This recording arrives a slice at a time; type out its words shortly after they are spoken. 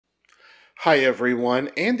Hi everyone,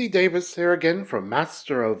 Andy Davis here again from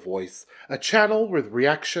Master of Voice, a channel with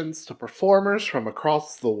reactions to performers from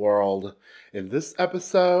across the world. In this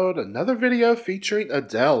episode, another video featuring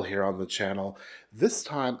Adele here on the channel, this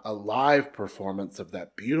time a live performance of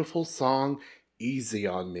that beautiful song, Easy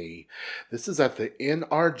on Me. This is at the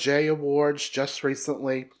NRJ Awards just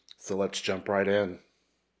recently, so let's jump right in.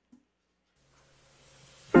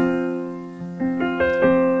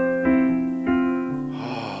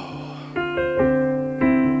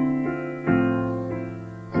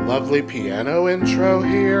 Lovely piano intro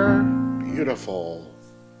here. Beautiful.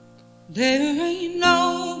 There ain't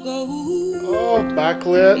no gold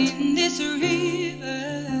backlit. in this river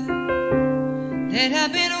that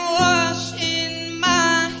I've been washing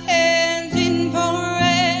my hands in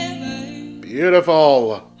forever.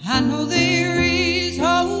 Beautiful. I know there is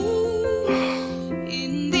hope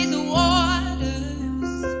in these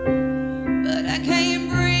waters, but I can't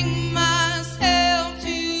bring myself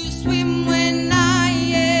to swim when I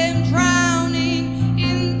am drowning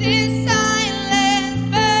in this silence.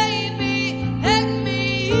 Baby, let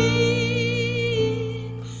me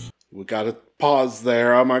in. We gotta pause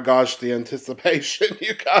there. Oh my gosh, the anticipation,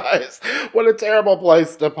 you guys. What a terrible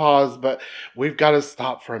place to pause, but we've got to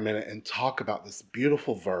stop for a minute and talk about this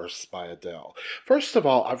beautiful verse by Adele. First of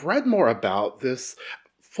all, I've read more about this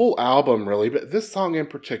full album, really, but this song in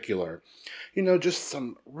particular. You know, just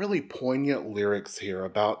some really poignant lyrics here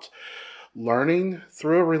about learning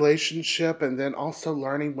through a relationship and then also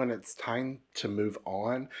learning when it's time to move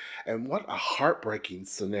on. And what a heartbreaking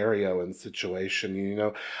scenario and situation. You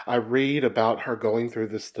know, I read about her going through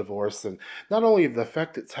this divorce and not only the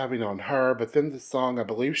effect it's having on her, but then the song I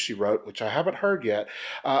believe she wrote, which I haven't heard yet,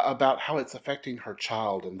 about how it's affecting her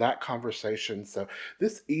child and that conversation. So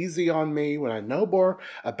this Easy on Me, when I know more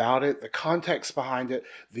about it, the context behind it,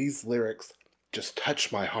 these lyrics just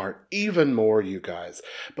touch my heart even more, you guys.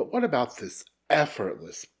 But what about this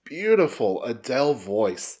effortless, beautiful Adele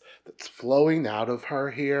voice that's flowing out of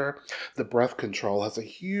her here? The breath control has a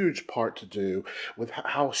huge part to do with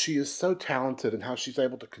how she is so talented and how she's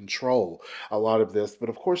able to control a lot of this. But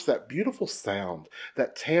of course, that beautiful sound,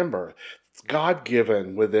 that timbre, it's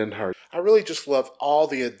God-given within her. I really just love all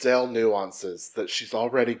the Adele nuances that she's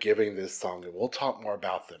already giving this song, and we'll talk more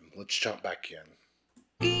about them. Let's jump back in.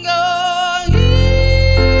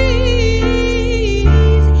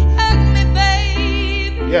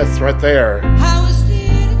 Yes, right there. I was still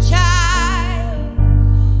a child,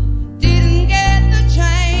 didn't get the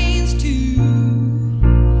chance to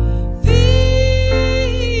feel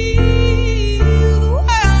the world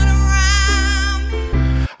around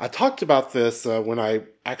me. I talked about this when I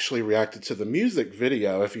actually reacted to the music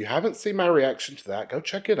video. If you haven't seen my reaction to that, go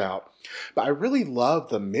check it out. But I really love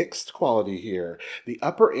the mixed quality here. The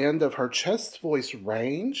upper end of her chest voice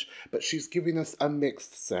range, but she's giving us a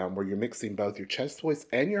mixed sound where you're mixing both your chest voice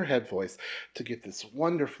and your head voice to get this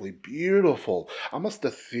wonderfully beautiful, almost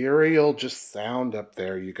ethereal just sound up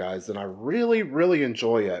there, you guys. And I really, really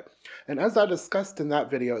enjoy it. And as I discussed in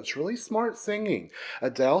that video, it's really smart singing.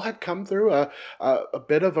 Adele had come through a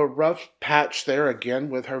bit of a rough patch there again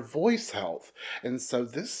with her voice health. And so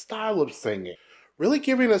this style of singing, really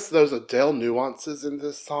giving us those Adele nuances in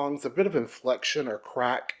this song, a bit of inflection or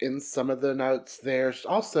crack in some of the notes there.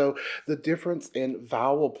 Also, the difference in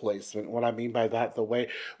vowel placement. What I mean by that, the way,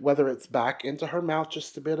 whether it's back into her mouth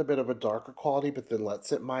just a bit of a darker quality, but then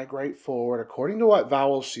lets it migrate forward according to what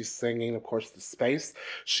vowels she's singing. Of course, the space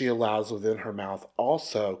she allows within her mouth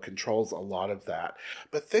also controls a lot of that.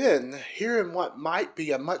 But then, hearing what might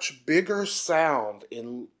be a much bigger sound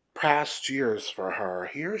in past years for her,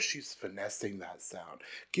 here she's finessing that sound,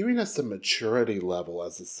 giving us a maturity level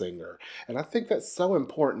as a singer. And I think that's so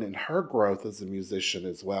important in her growth as a musician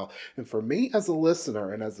as well. And for me as a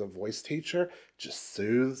listener and as a voice teacher, just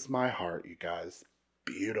soothes my heart, you guys.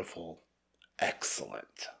 Beautiful.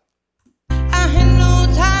 Excellent. I had no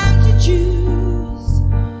time to choose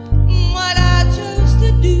what I chose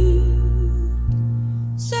to do.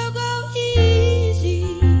 So go easy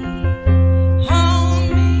on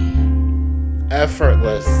me.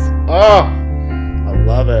 Effortless. Oh, I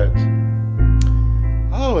love it.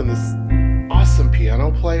 Oh, and this awesome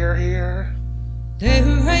piano player here.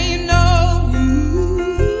 There ain't no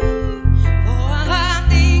room for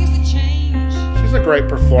things to change. She's a great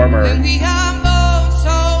performer. When we are both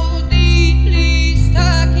so deeply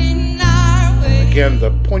stuck in our ways. Again,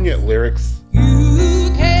 the poignant lyrics. You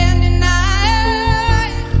can't deny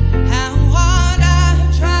how hard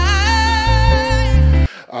I've tried.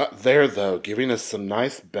 There, though, giving us some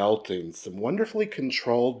nice belting, some wonderfully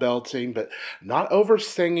controlled belting, but not over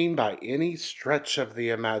singing by any stretch of the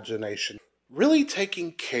imagination. really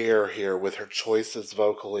taking care here with her choices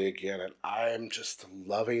vocally again, and I'm just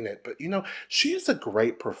loving it. But she is a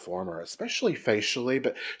great performer, especially facially,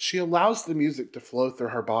 but she allows the music to flow through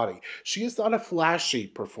her body. She is not a flashy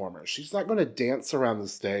performer. She's not going to dance around the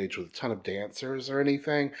stage with a ton of dancers or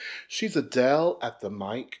anything. She's Adele at the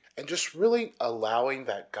mic and just really allowing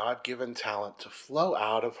that God-given talent to flow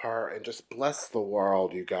out of her and just bless the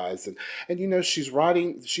world, you guys. And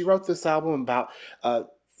she wrote this album about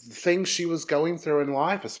things she was going through in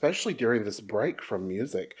life, especially during this break from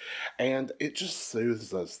music. And it just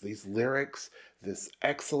soothes us. These lyrics, this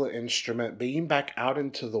excellent instrument being back out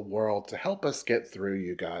into the world to help us get through,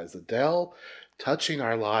 you guys. Adele touching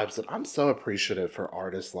our lives. And I'm so appreciative for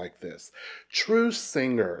artists like this. True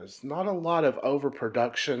singers, not a lot of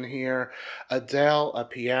overproduction here. Adele, a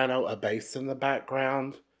piano, a bass in the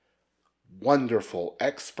background. Wonderful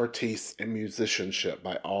expertise and musicianship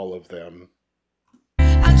by all of them.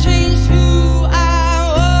 I changed who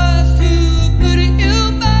I was to put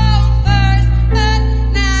you both first, but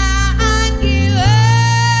now I give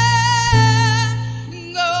up.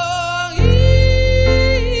 Go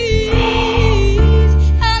easy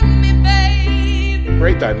on me, baby.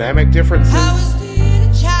 Great dynamic differences. I was still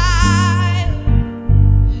a child,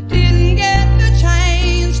 didn't get the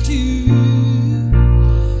chance to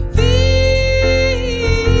feel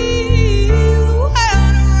the world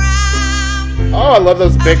around me. Oh, I love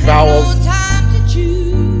those big vowels. No time to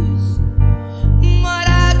choose what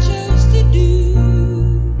I chose to do,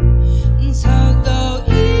 and so go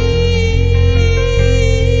easy.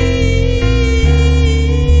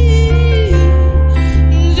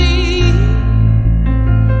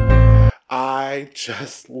 I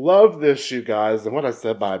just love this, you guys. And what I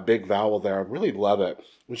said by a big vowel there, I really love it.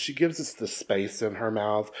 When she gives us the space in her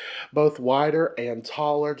mouth, both wider and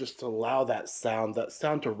taller, just to allow that sound to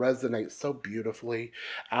resonate so beautifully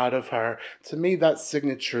out of her. To me, that's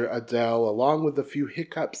signature Adele, along with a few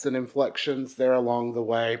hiccups and inflections there along the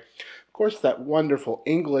way. Of course, that wonderful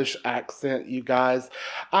English accent, you guys.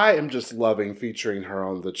 I am just loving featuring her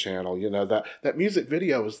on the channel. That music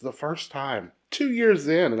video was the first time, 2 years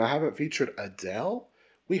in, and I haven't featured Adele.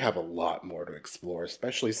 We have a lot more to explore,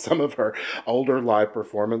 especially some of her older live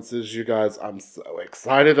performances, you guys. I'm so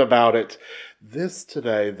excited about it. This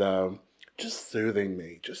today, though, just soothing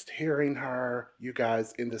me. Just hearing her, you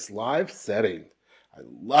guys, in this live setting. I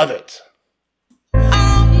love it.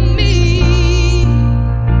 On me,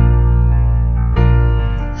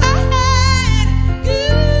 I had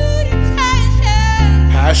good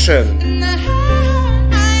intentions. Passion. And I had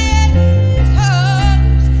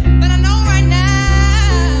hopes, but I know right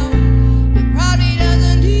now it probably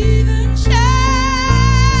doesn't even shine.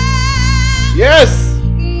 Yes!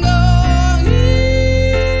 Go easy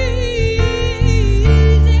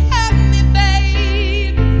on me,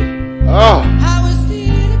 baby. Oh, I was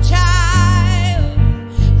still a child.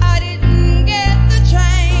 I didn't get the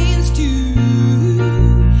chance to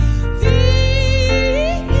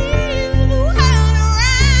feel the world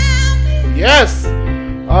around me. yes!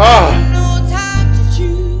 Oh, No time to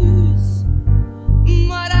choose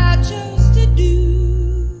what I chose to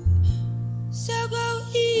do. So go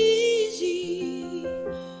easy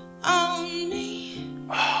on me.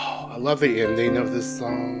 oh, I love the ending of this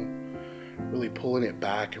song. Really pulling it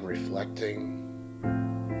back and reflecting.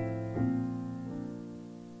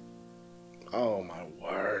 Oh my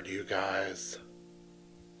word, you guys.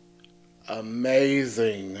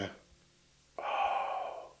 Amazing.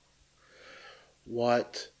 Oh,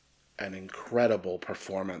 what an incredible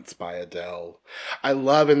performance by Adele. I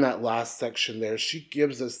love in that last section there, she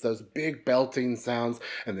gives us those big belting sounds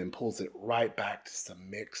and then pulls it right back to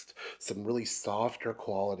some really softer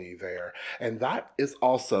quality there. And that is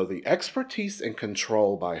also the expertise and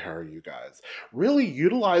control by her, you guys. Really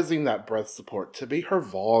utilizing that breath support to be her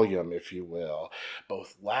volume, if you will.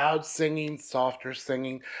 Both loud singing, softer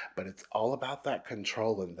singing, but it's all about that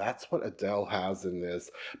control, and that's what Adele has in this.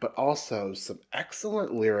 But also some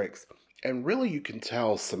excellent lyrics, and really you can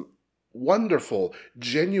tell some wonderful,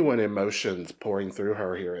 genuine emotions pouring through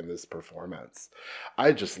her here in this performance.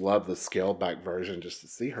 I just love the scaled back version, just to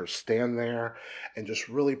see her stand there and just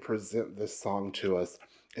really present this song to us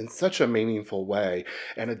in such a meaningful way.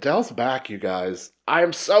 And Adele's back, you guys. I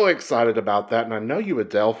am so excited about that, and I know you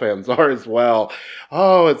Adele fans are as well.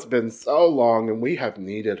 Oh, it's been so long, and we have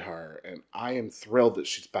needed her, and I am thrilled that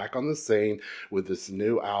she's back on the scene with this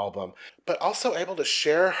new album, but also able to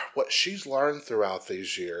share what she's learned throughout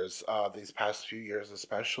these years, these past few years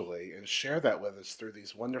especially, and share that with us through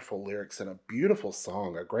these wonderful lyrics and a beautiful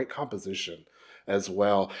song, a great composition as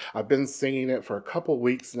well. I've been singing it for a couple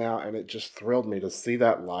weeks now, and it just thrilled me to see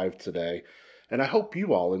that live today. And I hope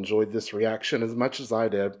you all enjoyed this reaction as much as I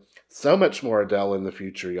did. So much more Adele in the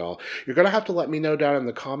future, y'all. You're going to have to let me know down in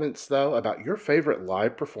the comments, though, about your favorite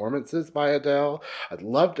live performances by Adele. I'd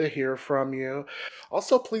love to hear from you.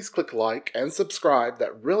 Also, please click like and subscribe.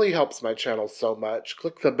 That really helps my channel so much.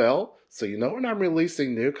 Click the bell so you know when I'm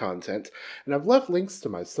releasing new content. And I've left links to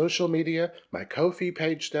my social media, my Ko-fi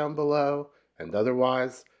page down below. And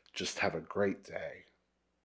otherwise, just have a great day.